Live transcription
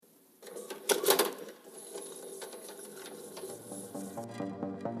Video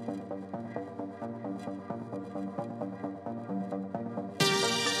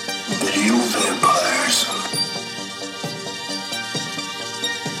vampires.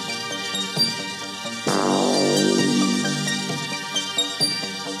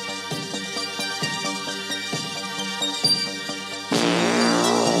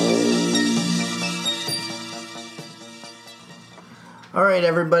 Alright,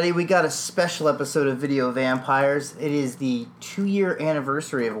 everybody, we got a special episode of Video Vampires. It is the 2-year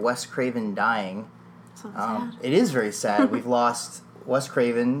anniversary of Wes Craven dying. So sad. It is very sad. We've lost Wes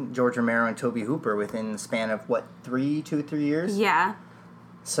Craven, George Romero, and Tobe Hooper within the span of, 2 to 3 years? Yeah.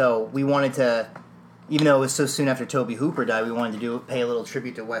 So we wanted to, even though it was so soon after Tobe Hooper died, we wanted to pay a little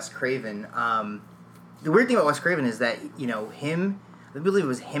tribute to Wes Craven. The weird thing about Wes Craven is that, I believe it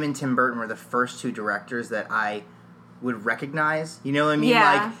was him and Tim Burton were the first two directors that I would recognize. You know what I mean?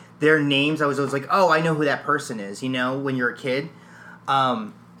 Yeah. Like, their names, I was always like, oh, I know who that person is, when you're a kid.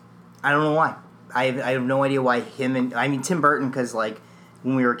 I don't know why. I have no idea why Tim Burton, because,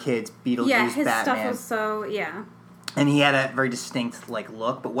 when we were kids, Beetlejuice, his Batman. stuff was so, yeah. And he had a very distinct,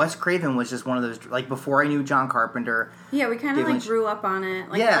 look. But Wes Craven was just one of those, before I knew John Carpenter. Yeah, we kind of, grew up on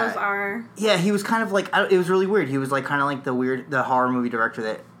it. That was our... Yeah, he was kind of it was really weird. He was, kind of the horror movie director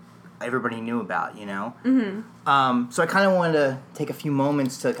that everybody knew about, Mm-hmm. So I kind of wanted to take a few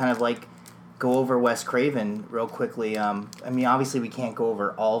moments to kind of, go over Wes Craven real quickly. Obviously we can't go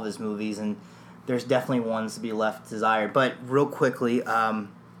over all of his movies, and there's definitely ones to be left desired. But real quickly,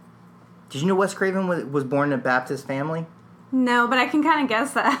 did you know Wes Craven was born in a Baptist family? No, but I can kind of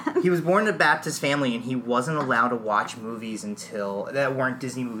guess that. He was born in a Baptist family, and he wasn't allowed to watch movies that weren't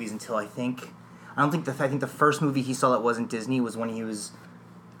Disney movies until I think the first movie he saw that wasn't Disney was when he was,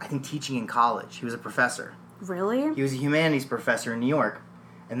 teaching in college. He was a professor. Really? He was a humanities professor in New York,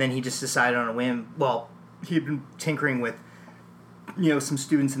 and then he just decided on a whim. Well, he had been tinkering with, some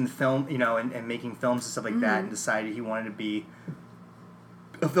students in the film, and making films and stuff like that, and decided he wanted to be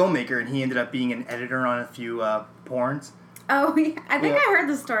a filmmaker, and he ended up being an editor on a few porns. Oh, yeah. I think I heard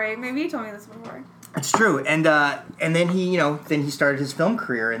this story. Maybe you told me this before. It's true, and then he started his film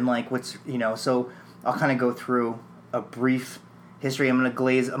career, and so I'll kind of go through a brief history. I'm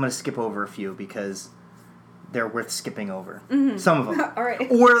gonna skip over a few because they're worth skipping over. Mm-hmm. Some of them, all right,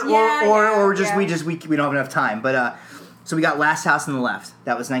 or we don't have enough time. But so we got Last House on the Left.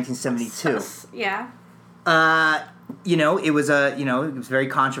 That was 1972. Yeah. It was it was very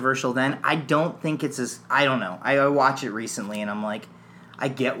controversial then. I don't think it's as, I don't know. I watched it recently, and I'm like, I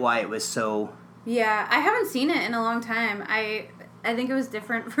get why it was so. Yeah, I haven't seen it in a long time. I think it was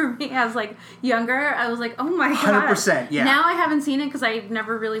different for me. I was younger. I was like, oh my god. 100%, yeah. Now I haven't seen it because I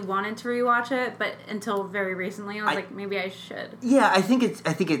never really wanted to rewatch it, but until very recently, I was like, maybe I should. Yeah, I think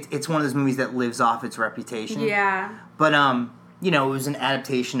it's one of those movies that lives off its reputation. Yeah. But it was an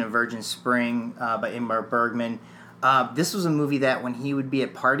adaptation of Virgin Spring by Ingmar Bergman. This was a movie that when he would be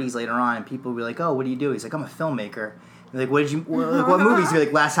at parties later on, and people would be like, "Oh, what do you do?" He's like, "I'm a filmmaker." They're like, what movies? He'd be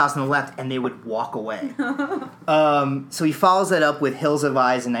like, Last House on the Left, and they would walk away. So he follows that up with Hills of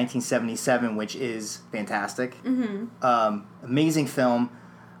Eyes in 1977, which is fantastic. Mm-hmm. Amazing film.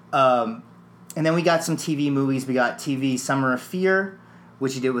 And then we got some TV movies. We got TV Summer of Fear,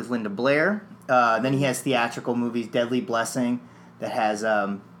 which he did with Linda Blair. Then he has theatrical movies, Deadly Blessing, that has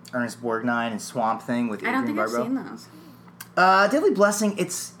Ernest Borgnine and Swamp Thing with Adrienne Barbeau. I don't think I've seen those. Deadly Blessing,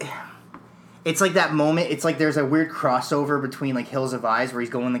 it's like that moment. It's like there's a weird crossover between Hills of Eyes, where he's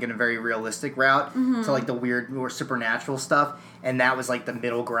going in a very realistic route to the weird, more supernatural stuff, and that was the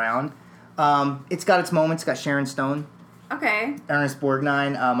middle ground. It's got its moments. It's got Sharon Stone, okay, Ernest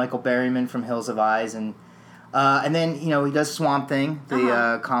Borgnine, Michael Berryman from Hills of Eyes, and then he does Swamp Thing,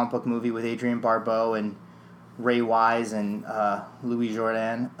 the comic book movie with Adrienne Barbeau and Ray Wise and Louis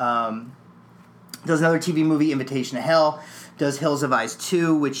Jourdan. Does another TV movie, Invitation to Hell. Does Hills of Eyes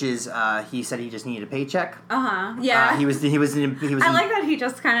 2, which is he said he just needed a paycheck. Yeah. He was. I like that he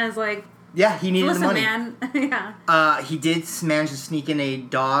just kind of is yeah, he needed the money. Man. Yeah. He did manage to sneak in a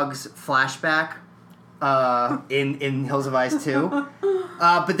dog's flashback in Hills of Eyes 2.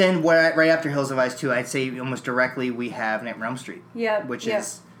 But then right after Hills of Eyes 2, I'd say almost directly we have Nightmare on Elm Street. Yep. Which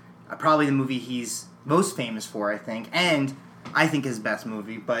is probably the movie he's most famous for, I think, and I think his best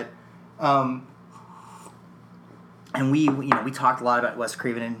movie. But and we talked a lot about Wes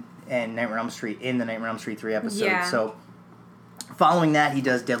Craven and Nightmare on Elm Street in the Nightmare on Elm Street 3 episode. Yeah. So following that, he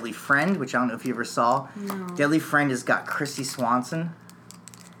does Deadly Friend, which I don't know if you ever saw. No. Deadly Friend has got Christy Swanson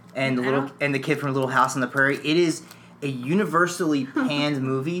and the kid from Little House on the Prairie. It is a universally panned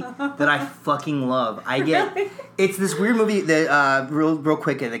movie that I fucking love. It's this weird movie that real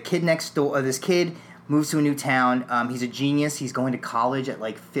quick. The kid next door, this kid moves to a new town. He's a genius. He's going to college at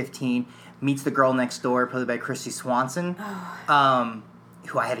like 15. Meets the girl next door, played by Christy Swanson,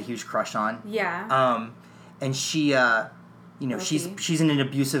 who I had a huge crush on. Yeah. And she, she's in an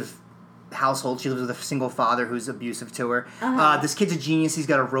abusive household. She lives with a single father who's abusive to her. This kid's a genius. He's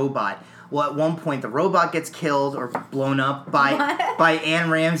got a robot. Well, at one point, the robot gets killed or blown up by Anne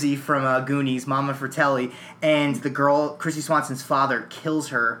Ramsey from Goonies, Mama Fratelli, and the girl, Christy Swanson's father, kills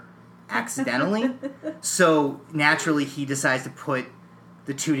her accidentally. So naturally, he decides to put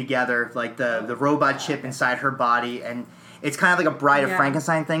the two together, like the robot chip inside her body, and it's kind of like a Bride of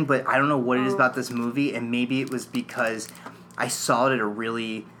Frankenstein thing. But I don't know what it is about this movie, and maybe it was because I saw it at a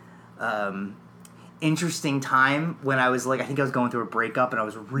really interesting time when I was like, I think I was going through a breakup, and I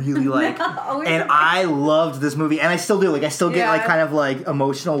was really like, and I loved this movie, and I still do. Like, I still get like kind of like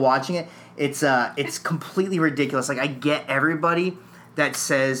emotional watching it. It's completely ridiculous. Like, I get everybody that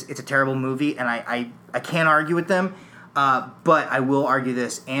says it's a terrible movie, and I can't argue with them. But I will argue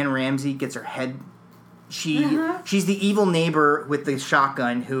this: Anne Ramsey gets her head. She's the evil neighbor with the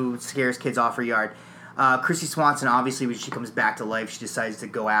shotgun who scares kids off her yard. Christy Swanson, obviously, when she comes back to life, she decides to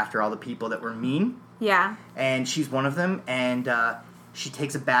go after all the people that were mean. Yeah. And she's one of them, and she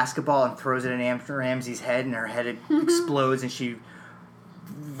takes a basketball and throws it at Anne Ramsey's head, and her head explodes, and she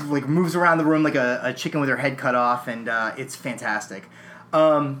like moves around the room like a chicken with her head cut off, and it's fantastic.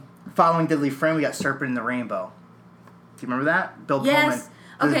 Following Deadly Friend, we got Serpent in the Rainbow. Do you remember that? Bill Pullman.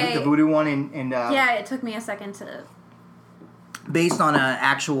 Okay. The voodoo one, and yeah, it took me a second to... Based on an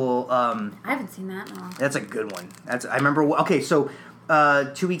actual... I haven't seen that in a long time. That's a good one. I remember... Okay, so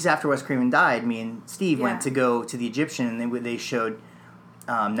 2 weeks after Wes Craven died, me and Steve went to go to the Egyptian, and they showed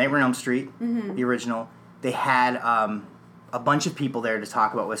Nightmare on Elm Street, the original. They had a bunch of people there to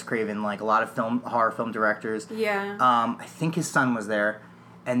talk about Wes Craven, like a lot of horror film directors. Yeah. I think his son was there,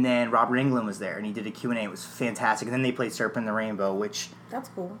 and then Robert Englund was there, and he did a Q&A. It was fantastic. And then they played Serpent in the Rainbow, which... That's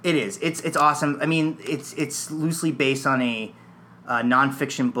cool. It is. It's awesome. I mean, it's loosely based on a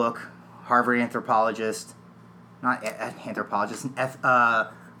nonfiction book. Harvard anthropologist, not anthropologist,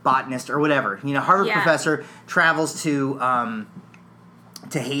 botanist or whatever. You know, Harvard professor travels to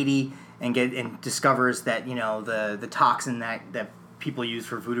Haiti and discovers that, you know, the toxin that people use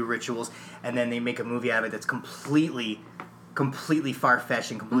for voodoo rituals, and then they make a movie out of it that's completely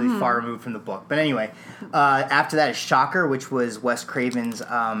far-fetched and completely far removed from the book. But anyway, after that is Shocker, which was Wes Craven's, it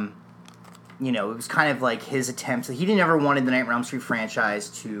was kind of like his attempt. He didn't ever wanted the Nightmare on Elm Street franchise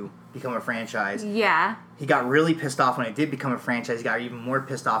to become a franchise. Yeah. He got really pissed off when it did become a franchise. He got even more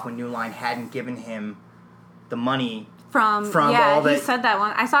pissed off when New Line hadn't given him the money from all that. He said that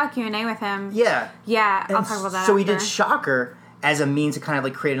one. I saw a Q&A with him. Yeah. Yeah, I'll talk about that So he did Shocker as a means to kind of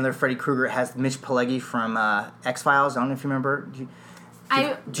like create another Freddy Krueger. It has Mitch Pileggi from X-Files. I don't know if you remember.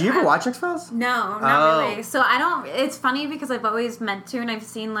 Do you ever watch X-Files? No, not really. So I don't... It's funny because I've always meant to, and I've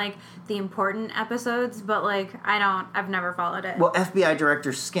seen, like, the important episodes, but, like, I've never followed it. Well, FBI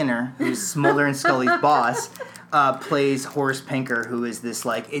Director Skinner, who's Mulder and Scully's boss, plays Horace Pinker, who is this,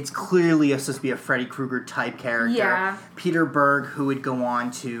 like... It's clearly supposed to be a Freddy Krueger type character. Yeah. Peter Berg, who would go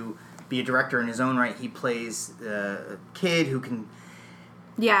on to be a director in his own right, he plays a kid who can...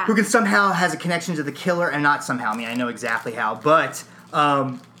 Yeah. Who can somehow has a connection to the killer, and not somehow. I mean, I know exactly how, but...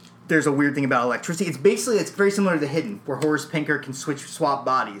 there's a weird thing about electricity. It's very similar to The Hidden, where Horace Pinker can swap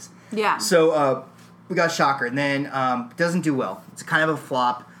bodies. Yeah. So we got Shocker, and then it doesn't do well. It's kind of a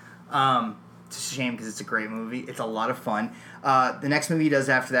flop. It's a shame because it's a great movie. It's a lot of fun. The next movie he does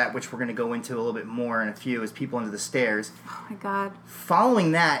after that, which we're going to go into a little bit more in a few, is People Under the Stairs. Oh my god.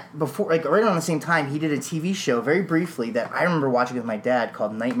 Following that, right around the same time, he did a TV show very briefly that I remember watching with my dad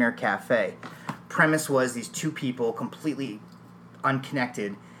called Nightmare Cafe. Premise was these two people completely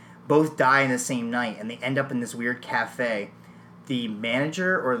unconnected, both die in the same night, and they end up in this weird cafe. The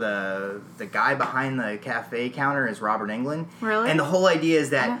manager or the guy behind the cafe counter is Robert Englund. Really? And the whole idea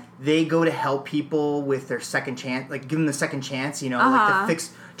is that they go to help people with their second chance, like give them the second chance, like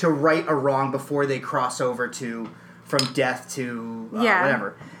to right a wrong before they cross over from death to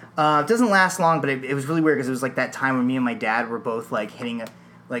whatever. It doesn't last long, but it was really weird because it was like that time when me and my dad were both like hitting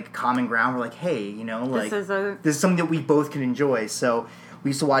common ground. We're like, hey, this is something that we both can enjoy. So we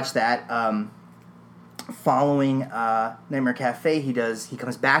used to watch that. Following Nightmare Cafe, he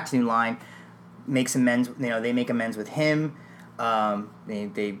comes back to New Line, makes amends. They make amends with him.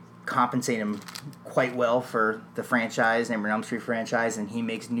 They compensate him quite well for the franchise, Nightmare on Elm Street franchise, and he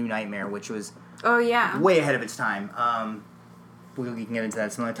makes New Nightmare, which was way ahead of its time. we can get into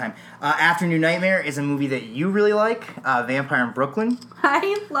that some other time. Afternoon Nightmare is a movie that you really like. Vampire in Brooklyn.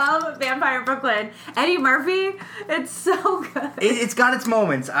 I love Vampire in Brooklyn. Eddie Murphy, it's so good. It's got its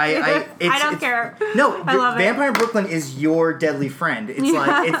moments. I don't care. No, I love Vampire in Brooklyn is your deadly friend. It's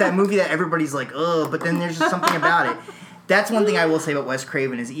like it's that movie that everybody's like, ugh, but then there's just something about it. That's one thing I will say about Wes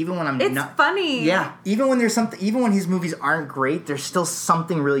Craven is even when it's funny. Yeah, even when there's something, even when his movies aren't great, there's still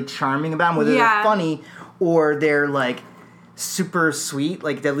something really charming about them, whether they're funny or they're like super sweet,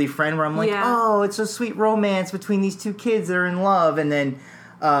 like Deadly Friend, where I'm like, oh, it's a sweet romance between these two kids that are in love, and then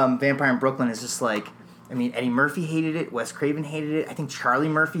Vampire in Brooklyn is just like, I mean, Eddie Murphy hated it, Wes Craven hated it, I think Charlie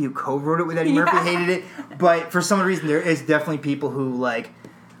Murphy, who co-wrote it with Eddie Murphy, hated it, but for some reason there is definitely people who like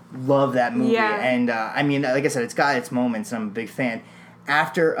love that movie, and I mean, like I said, it's got its moments, and I'm a big fan.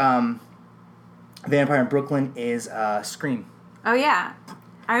 After Vampire in Brooklyn is Scream. Oh yeah,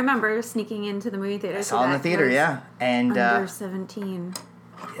 I remember sneaking into the movie theater. I saw it in the theater, and under 17.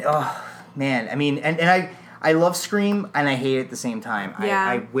 Oh man, I mean, and I love Scream and I hate it at the same time.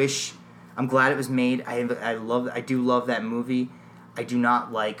 I wish, I'm glad it was made. I do love that movie. I do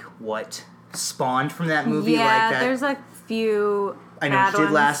not like what spawned from that movie. Yeah, like that. There's a few. I know she did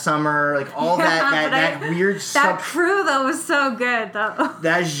last summer, like all that weird that crew though was so good though.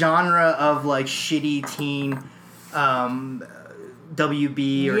 That genre of like shitty teen WB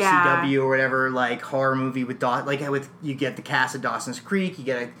or CW or whatever, like horror movie with you get the cast of Dawson's Creek, you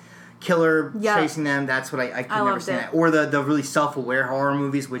get a killer chasing them. That's what I could never stand that. Or the really self-aware horror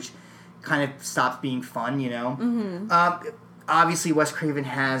movies, which kind of stops being fun, you know. Mm-hmm. Obviously, Wes Craven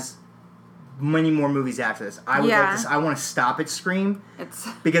has many more movies after this. I would like to. I want to stop at Scream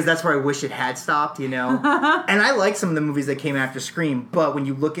because that's where I wish it had stopped. You know, and I like some of the movies that came after Scream, but when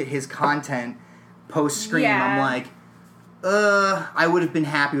you look at his content post Scream, I'm like, I would have been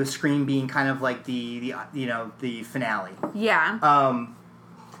happy with Scream being kind of like the finale. Yeah.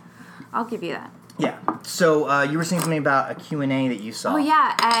 I'll give you that. Yeah. So you were saying something about a Q&A that you saw. Oh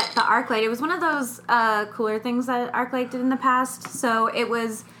yeah, at the ArcLight. It was one of those cooler things that ArcLight did in the past. So it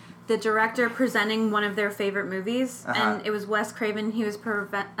was the director presenting one of their favorite movies, and it was Wes Craven. He was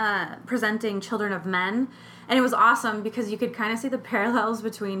presenting Children of Men, and it was awesome because you could kind of see the parallels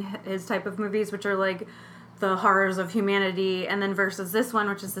between his type of movies, which are like the horrors of humanity, and then versus this one,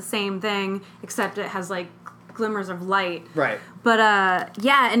 which is the same thing, except it has like glimmers of light. Right. But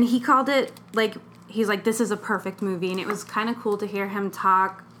yeah, and he called it like, he's like, this is a perfect movie, and it was kind of cool to hear him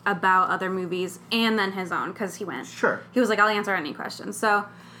talk about other movies and then his own, because he was like, I'll answer any questions. So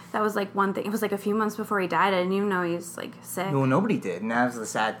that was like one thing. It was like a few months before he died. I didn't even know he was like sick. Well, nobody did, and that was the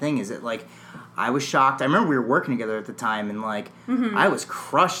sad thing. Is that like, I was shocked. I remember we were working together at the time, and like, I was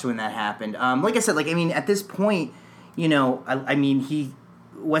crushed when that happened. Like I said, like I mean, at this point, you know, I mean,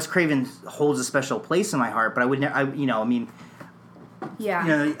 Wes Craven holds a special place in my heart, but I would never, yeah. You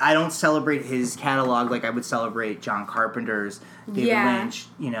know, I don't celebrate his catalog like I would celebrate John Carpenter's, David Lynch,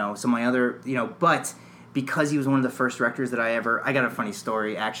 you know, some of my other, you know, but because he was one of the first directors that I got a funny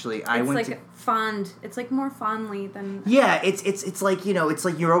story, actually. It's like more fondly than... Yeah, it's like, you know, it's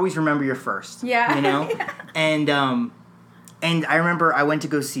like you always remember your first. Yeah. You know? And I remember I went to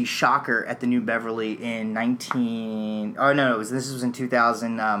go see Shocker at the New Beverly in this was in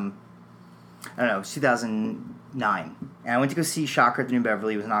 2009. And I went to go see Shocker at the New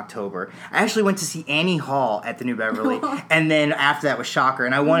Beverly. It was in October. I actually went to see Annie Hall at the New Beverly. And then after that was Shocker.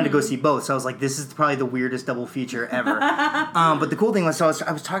 And I wanted to go see both. So I was like, this is probably the weirdest double feature ever. But the cool thing was, so I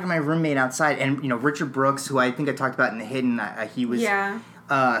was talking to my roommate outside. And, you know, Richard Brooks, who I think I talked about in The Hidden, he was there.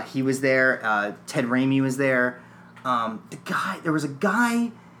 Ted Raimi was there. The guy who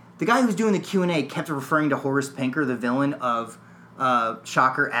was doing the Q&A kept referring to Horace Pinker, the villain of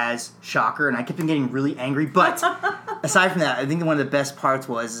Shocker, as Shocker, and I kept on getting really angry. But aside from that, I think one of the best parts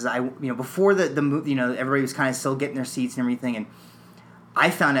was before the movie, you know, everybody was kind of still getting their seats and everything, and I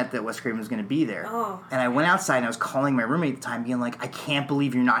found out that Wes Craven was going to be there. Oh. And I went outside and I was calling my roommate at the time, being like, I can't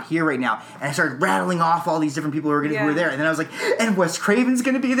believe you're not here right now. And I started rattling off all these different people who were there. And then I was like, and Wes Craven's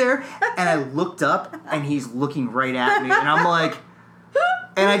going to be there? And I looked up and he's looking right at me. And I'm like,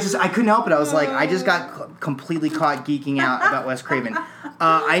 and I couldn't help it. I was like, I just got completely caught geeking out about Wes Craven.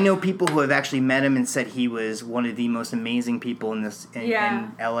 I know people who have actually met him and said he was one of the most amazing people in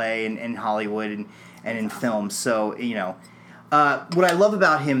LA and in Hollywood and in film. So, you know. What I love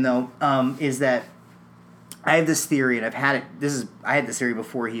about him, though, is that I have this theory, and I had this theory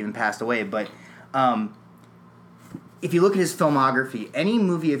before he even passed away, but if you look at his filmography, any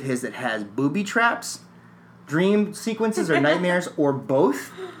movie of his that has booby traps, dream sequences, or nightmares, or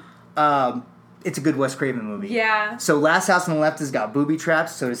both, it's a good Wes Craven movie. Yeah. So Last House on the Left has got booby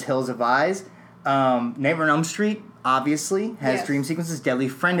traps, so does Hills of Eyes. Nightmare on Elm Street, obviously, has Yes. dream sequences. Deadly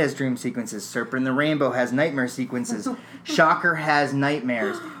Friend has dream sequences. Serpent in the Rainbow has nightmare sequences. Shocker has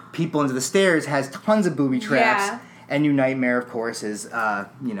nightmares. People Under the Stairs has tons of booby traps. Yeah. And New Nightmare, of course, is,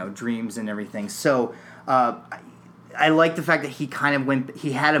 dreams and everything. So, I like the fact that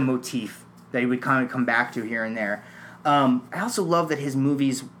he had a motif that he would kind of come back to here and there. I also love that his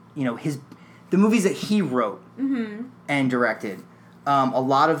movies, the movies that he wrote and directed, a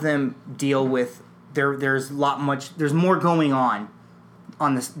lot of them deal with, there's more going on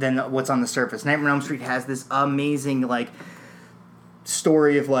this than what's on the surface. Nightmare on Elm Street has this amazing,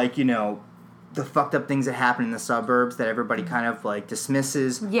 story of, the fucked up things that happen in the suburbs that everybody kind of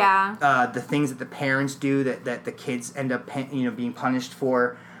dismisses. Yeah. The things that the parents do that the kids end up being punished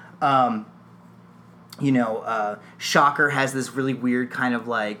for. Shocker has this really weird kind of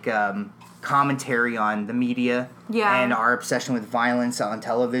commentary on the media and our obsession with violence on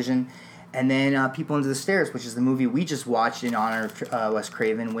television. And then People Under the Stairs, which is the movie we just watched in honor of Wes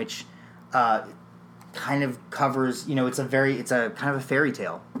Craven, which kind of covers, it's a kind of a fairy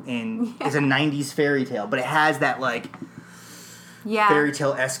tale, and it's a 90s fairy tale, but it has that fairy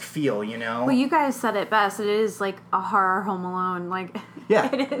tale-esque feel, Well, you guys said it best. It is like a horror Home Alone, yeah,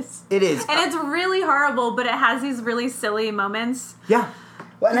 it is. It is, and it's really horrible, but it has these really silly moments. Yeah.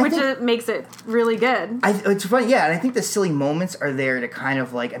 Well, which makes it really good. It's funny, yeah, and I think the silly moments are there to kind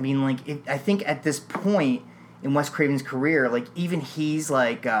of I think at this point in Wes Craven's career, even he's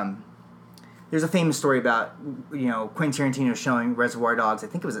there's a famous story about, Quentin Tarantino showing Reservoir Dogs, I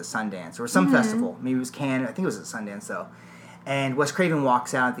think it was at Sundance, or some festival. Maybe it was Cannes, I think it was at Sundance, though. And Wes Craven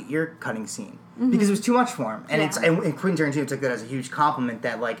walks out at the ear-cutting scene, because it was too much for him. And and Quentin Tarantino took that as a huge compliment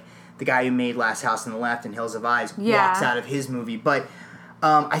that, the guy who made Last House on the Left and Hills of Eyes walks out of his movie. But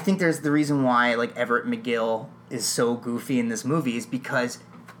I think there's the reason why, Everett McGill is so goofy in this movie is because...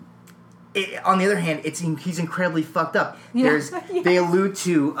 on the other hand, he's incredibly fucked up. Yeah. They allude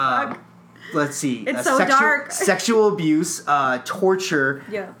to... let's see. It's so dark. Sexual abuse, torture.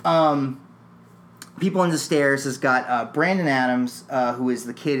 Yeah. People Under the Stairs has got Brandon Adams, who is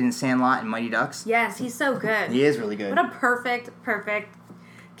the kid in Sandlot and Mighty Ducks. Yes, he's so good. He is really good. What a perfect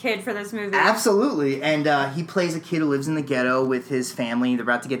kid for this movie. Absolutely. And he plays a kid who lives in the ghetto with his family. They're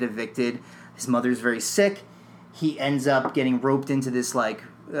about to get evicted. His mother's very sick. He ends up getting roped into this,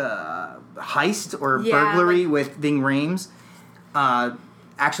 heist or burglary with Ving Rhames.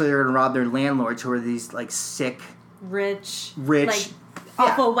 Actually, they're going to rob their landlords, who are these, sick... Rich.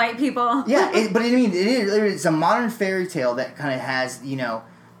 Awful white people. Yeah, it's a modern fairy tale that kind of has,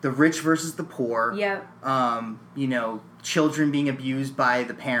 the rich versus the poor. Yep. Children being abused by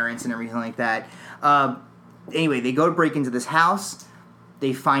the parents and everything like that. Anyway, they go to break into this house.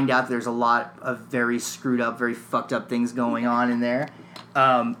 They find out there's a lot of very screwed up, very fucked up things going on in there.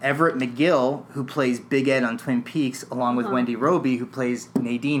 Everett McGill, who plays Big Ed on Twin Peaks, along with Wendy Roby, who plays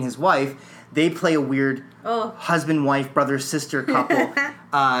Nadine, his wife, they play a weird husband, wife, brother, sister couple.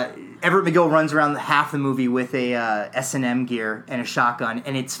 Everett McGill runs around half the movie with a S&M gear and a shotgun,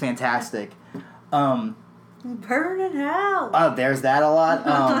 and it's fantastic. Burn in hell. There's that a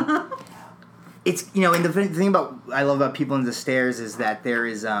lot. It's, and the thing I love about People Under the Stairs is that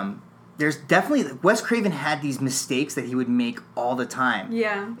there's definitely, Wes Craven had these mistakes that he would make all the time.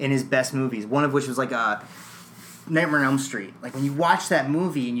 Yeah. In his best movies. One of which was Nightmare on Elm Street. When you watch that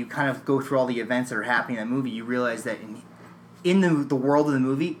movie and you kind of go through all the events that are happening in that movie, you realize that in the world of the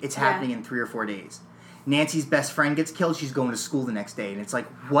movie, it's happening in 3 or 4 days. Nancy's best friend gets killed, she's going to school the next day, and it's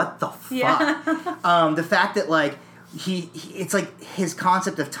what the fuck? Yeah. The fact that it's his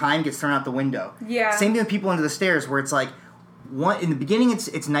concept of time gets thrown out the window. Yeah. Same thing with People Under the Stairs, where it's in the beginning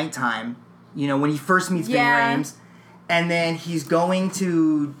it's nighttime, when he first meets Ving Rhames, and then he's going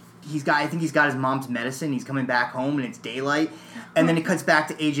to I think he's got his mom's medicine, he's coming back home and it's daylight, and then it cuts back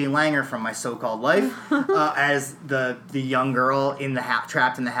to AJ Langer from My So-Called Life as the young girl in the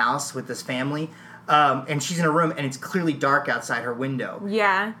trapped in the house with this family, and she's in a room and it's clearly dark outside her window.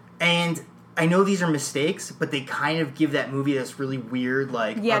 Yeah. And I know these are mistakes, but they kind of give that movie this really weird,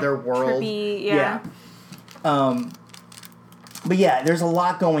 other world. Trippy, yeah. But yeah, there's a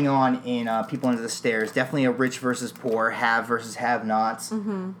lot going on in People Under the Stairs. Definitely a rich versus poor, have versus have-nots.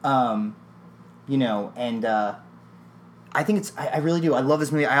 Mm-hmm. And I think I really do. I love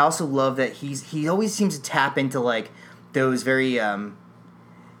this movie. I also love that he always seems to tap into those very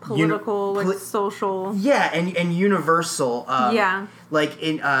political, social. Yeah, and universal. Yeah.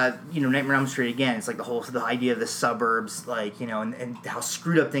 In Nightmare on Elm Street again, it's the idea of the suburbs, and how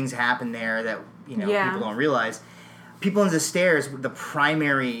screwed up things happen there that people don't realize. People Under the Stairs, the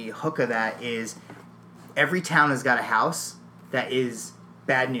primary hook of that is every town has got a house that is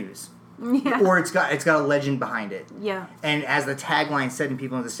bad news. Yeah. Or it's got a legend behind it. Yeah. And as the tagline said in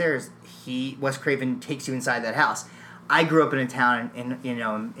People Under the Stairs, Wes Craven takes you inside that house. I grew up in a town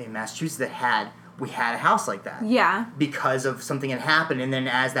in Massachusetts that we had a house like that. Yeah. Because of something that happened, and then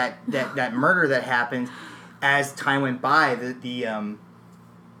as that murder that happened, as time went by,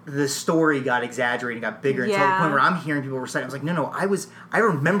 the story got exaggerated, got bigger until the point where I'm hearing people recite. I was like, no, I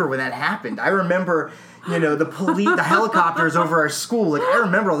remember when that happened. I remember, the police, the helicopters over our school. Like, I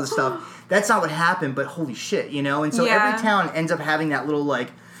remember all this stuff. That's not what happened, but holy shit, And so every town ends up having that little,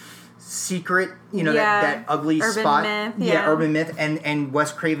 like, secret, that ugly urban spot. Myth, urban myth. And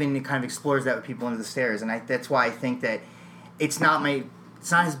Wes Craven kind of explores that with People Under the Stairs. And that's why I think that it's not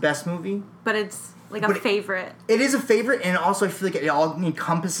his best movie. But it's like a favorite. It is a favorite, and also I feel like it all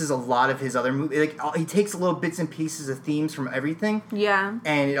encompasses a lot of his other movies. Like, he takes little bits and pieces of themes from everything. Yeah.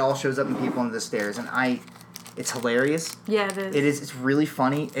 And it all shows up in People Under the Stairs. And it's hilarious. Yeah, it is. It is. It's really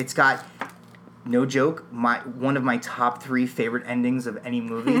funny. It's got, no joke, one of my top 3 favorite endings of any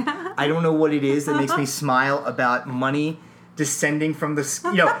movie. I don't know what it is that makes me smile about money descending from this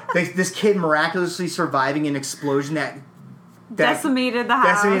kid miraculously surviving an explosion that decimated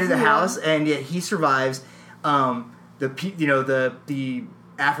the house. And yet he survives. The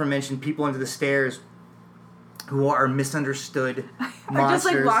aforementioned People Under the Stairs, who are misunderstood monsters, are just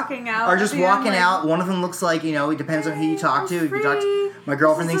like walking out. One of them looks like, it depends on who you talk to. My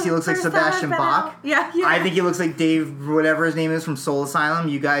girlfriend thinks he looks like Sebastian Bach. Yeah. I think he looks like Dave, whatever his name is, from Soul Asylum.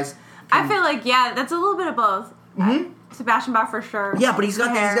 You guys. I feel like that's a little bit of both. Mm-hmm. Sebastian Bach for sure. Yeah, but he's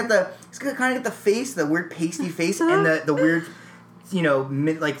got kind of the face, the weird pasty face, and the weird,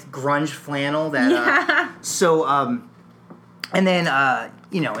 like grunge flannel that. And then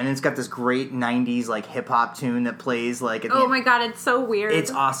and it's got this great 90s like hip hop tune that plays like. Oh my god, it's so weird. It's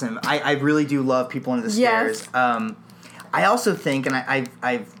awesome. I really do love People Under the Stairs. Yes. I also think, and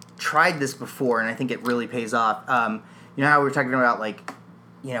I've tried this before, and I think it really pays off. How we were talking about like,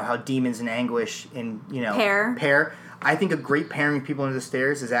 how Demons in Anguish in Pair. I think a great pairing of People Under the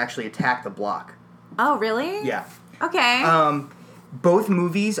Stairs is actually Attack the Block. Oh really? Yeah. Okay. Both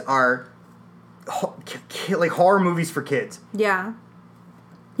movies are like horror movies for kids. Yeah.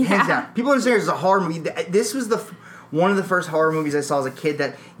 Hands down. People Under the Stairs is a horror movie. This was one of the first horror movies I saw as a kid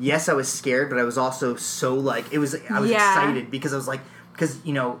that, yes, I was scared, but I was also so, like, I was excited because I was like,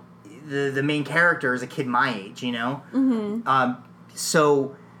 the main character is a kid my age, Mm-hmm.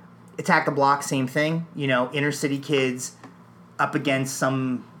 So, Attack the Block, same thing, inner city kids up against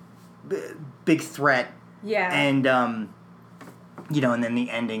some big threat. Yeah. And, and then the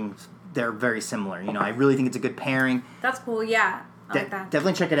endings, they're very similar. I really think it's a good pairing. That's cool, yeah. I like that.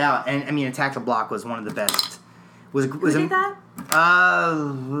 Definitely check it out. And, Attack the Block was one of the best. Who did that?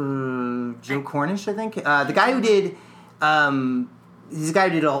 Joe Cornish, I think. The guy who did, he's the guy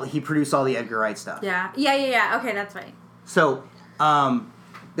who did he produced all the Edgar Wright stuff. Yeah. Okay, that's right. So,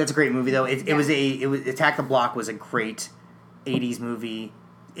 that's a great movie though. It was Attack the Block was a great 80s movie,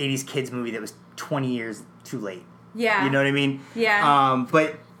 80s kids movie that was 20 years too late. Yeah. You know what I mean? Yeah.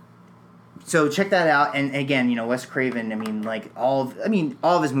 So check that out, and again, Wes Craven. All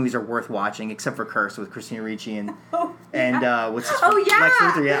of his movies are worth watching, except for Curse with Christina Ricci and what's his Lex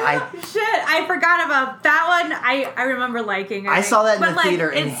Luthor. Yeah, shit, I forgot about that one. I remember liking it. I saw that in the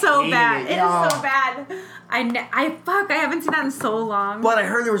theater, and it's so bad. It is so bad. I haven't seen that in so long. But I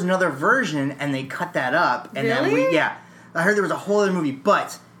heard there was another version, and they cut that up, and really? then I heard there was a whole other movie.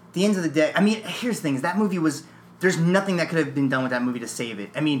 But at the end of the day, here's the thing: is that movie was. There's nothing that could have been done with that movie to save it.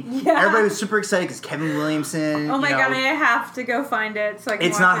 Everybody was super excited because Kevin Williamson. Oh my god, I have to go find it so I can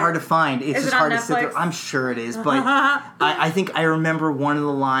It's watch not it. hard to find. It's is just it hard on to sit there. I'm sure it is, but I think I remember one of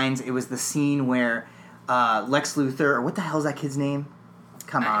the lines. It was the scene where Lex Luthor, or what the hell is that kid's name?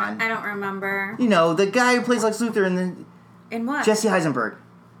 Come on. I don't remember. The guy who plays Lex Luthor in what? Jesse Eisenberg.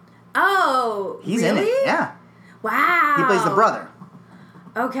 Oh, he's really? in it. Yeah. Wow. He plays the brother.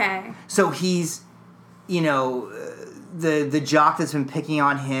 Okay. So he's, the jock that's been picking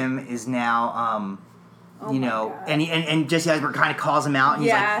on him is now, and Jesse Eisenberg kind of calls him out, and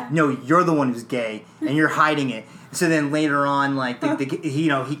he's like, "No, you're the one who's gay, and you're hiding it." So then later on, like,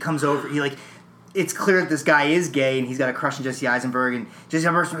 he comes over, it's clear that this guy is gay, and he's got a crush on Jesse Eisenberg, and Jesse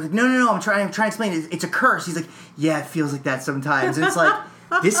Eisenberg's like, "No, I'm trying to explain it. It's a curse." He's like, "Yeah, it feels like that sometimes." And it's like,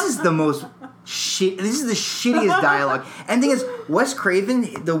 this is the most shit. This is the shittiest dialogue. And the thing is, Wes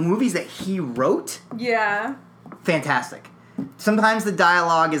Craven, the movies that he wrote, fantastic. Sometimes the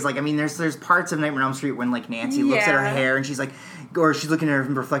dialogue is like, there's parts of Nightmare on Elm Street when like Nancy looks at her hair and she's like, or she's looking at her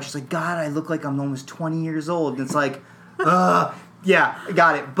reflection, she's like, "God, I look like I'm almost 20 years old." And it's like, yeah, I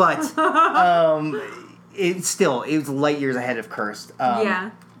got it. But it was light years ahead of Cursed.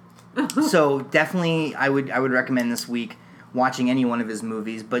 So definitely, I would recommend this week watching any one of his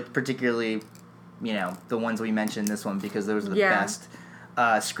movies, but particularly, the ones we mentioned this one because those are the best.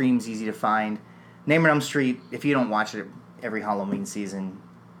 Scream's easy to find. Nightmare on Elm Street. If you don't watch it every Halloween season,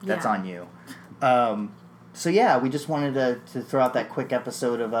 that's on you. So yeah, we just wanted to throw out that quick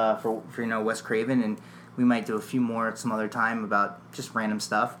episode of for Wes Craven, and we might do a few more at some other time about just random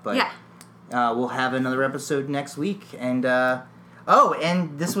stuff. But we'll have another episode next week, and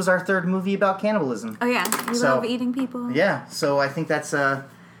and this was our third movie about cannibalism. Oh yeah, we love eating people. Yeah, so I think that's our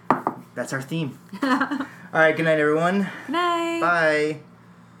theme. All right, good night, everyone. Good night. Bye.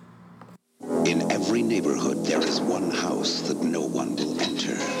 In every neighborhood, there is one house that no one will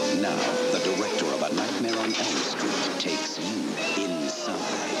enter. Now, the director of A Nightmare on Elm Street takes you inside.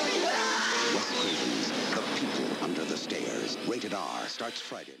 Wes Craven's The People Under the Stairs. Rated R. Starts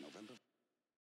Friday.